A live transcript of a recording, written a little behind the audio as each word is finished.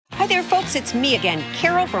there, folks, it's me again,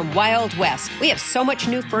 Carol from Wild West. We have so much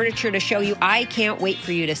new furniture to show you, I can't wait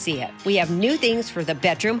for you to see it. We have new things for the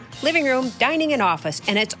bedroom, living room, dining, and office,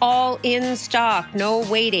 and it's all in stock, no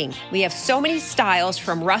waiting. We have so many styles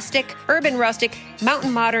from rustic, urban rustic,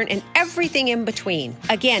 mountain modern, and everything in between.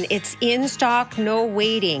 Again, it's in stock, no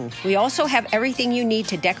waiting. We also have everything you need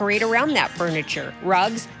to decorate around that furniture.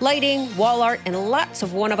 Rugs, lighting, wall art, and lots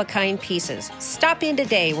of one-of-a-kind pieces. Stop in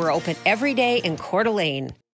today. We're open every day in Coeur d'Alene.